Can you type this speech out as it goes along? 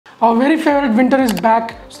Our very favorite winter is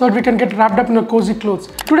back so that we can get wrapped up in our cozy clothes.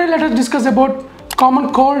 Today let us discuss about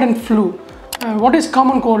common cold and flu. What is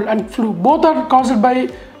common cold and flu? Both are caused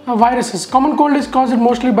by viruses. Common cold is caused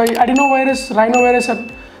mostly by adenovirus, rhinovirus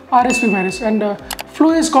and RSV virus, and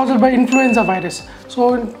flu is caused by influenza virus.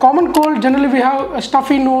 So in common cold generally we have a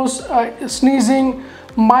stuffy nose, sneezing,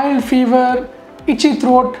 mild fever, itchy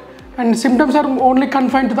throat, and symptoms are only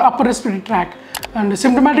confined to the upper respiratory tract, and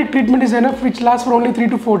symptomatic treatment is enough, which lasts for only 3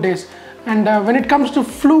 to 4 days. And when it comes to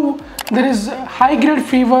flu, there is high grade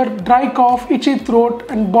fever, dry cough, itchy throat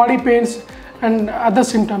and body pains and other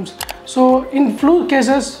symptoms. So in flu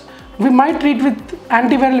cases we might treat with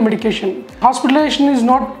antiviral medication. Hospitalization is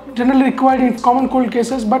not generally required in common cold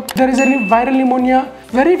cases, but there is any viral pneumonia,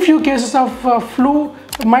 very few cases of flu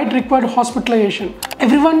might require hospitalization.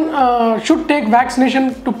 Everyone should take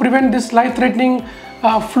vaccination to prevent this life-threatening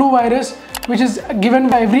flu virus, which is given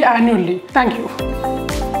by annually. Thank you.